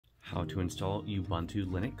how to install Ubuntu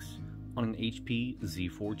Linux on an HP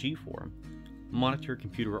Z4 G4. Monitor,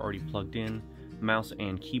 computer are already plugged in, mouse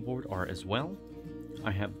and keyboard are as well.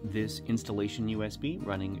 I have this installation USB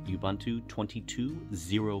running Ubuntu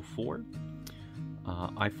 22.04.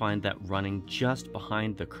 I find that running just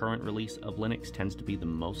behind the current release of Linux tends to be the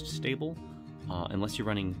most stable, unless you're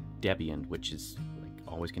running Debian, which is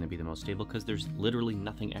always going to be the most stable because there's literally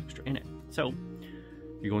nothing extra in it. So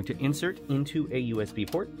you're going to insert into a USB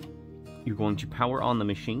port. You're going to power on the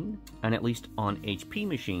machine, and at least on HP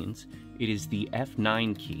machines, it is the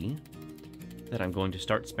F9 key that I'm going to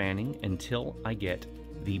start spanning until I get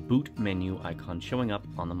the boot menu icon showing up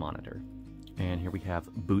on the monitor. And here we have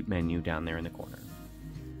boot menu down there in the corner.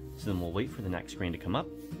 So then we'll wait for the next screen to come up.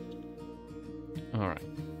 All right.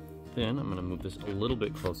 Then I'm going to move this a little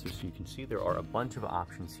bit closer so you can see there are a bunch of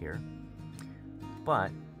options here.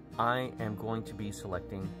 But I am going to be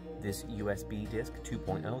selecting this USB disk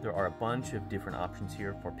 2.0. There are a bunch of different options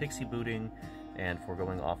here for Pixie booting and for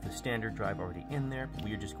going off the standard drive already in there.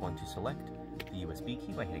 We are just going to select the USB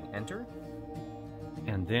key by hitting enter.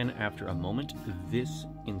 And then after a moment, this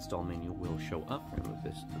install menu will show up. I'm going to move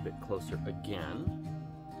this a bit closer again.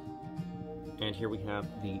 And here we have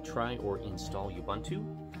the try or install Ubuntu.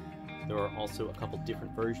 There are also a couple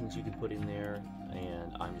different versions you can put in there,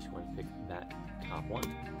 and I'm just going to pick that top one.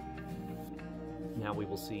 Now we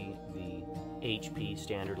will see the HP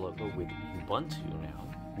standard logo with Ubuntu now,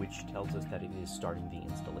 which tells us that it is starting the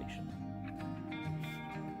installation.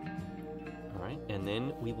 Alright, and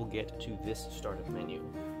then we will get to this startup menu.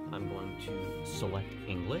 I'm going to select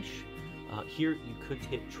English. Here you could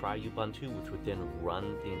hit try Ubuntu, which would then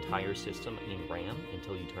run the entire system in RAM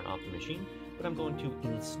until you turn off the machine, but I'm going to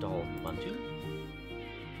install Ubuntu.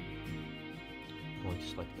 I'm going to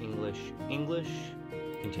select English,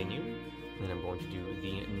 continue. Then I'm going to do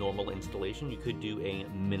the normal installation. You could do a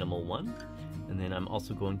minimal one. And then I'm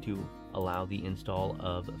also going to allow the install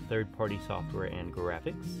of third-party software and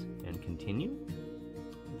graphics and continue.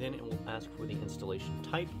 Then it will ask for the installation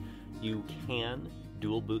type. You can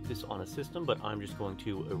dual boot this on a system, but I'm just going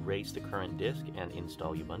to erase the current disk and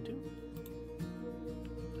install Ubuntu.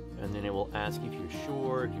 And then it will ask if you're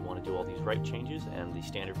sure, if you want to do all these right changes and the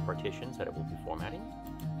standard partitions that it will be formatting.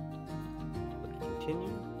 Click continue.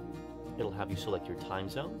 It'll have you select your time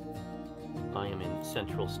zone. I am in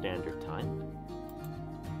Central Standard Time.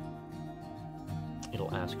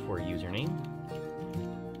 It'll ask for a username.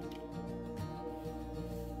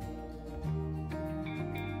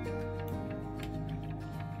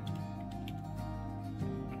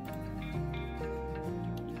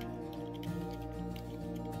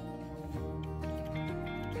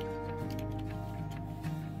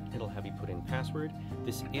 It'll have you put in password.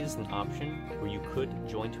 This is an option where you could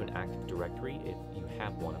join to an active directory if you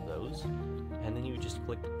have one of those, and then you just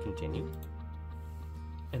click continue,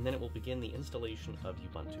 and then it will begin the installation of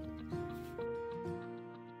Ubuntu.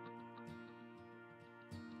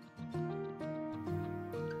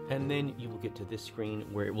 And then you will get to this screen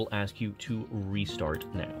where it will ask you to restart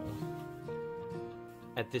now.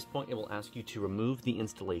 At this point, it will ask you to remove the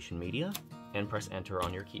installation media and press enter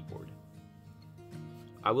on your keyboard.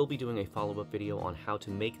 I will be doing a follow-up video on how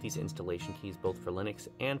to make these installation keys both for Linux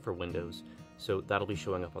and for Windows, so that'll be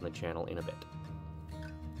showing up on the channel in a bit.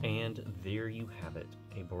 And there you have it,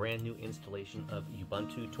 a brand new installation of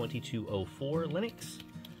Ubuntu 22.04 Linux.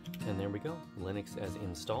 And there we go, Linux as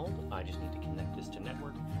installed. I just need to connect this to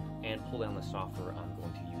network and pull down the software I'm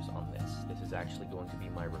going to use on this. This is actually going to be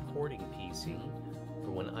my recording PC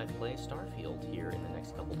for when I play Starfield here in the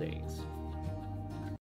next couple days.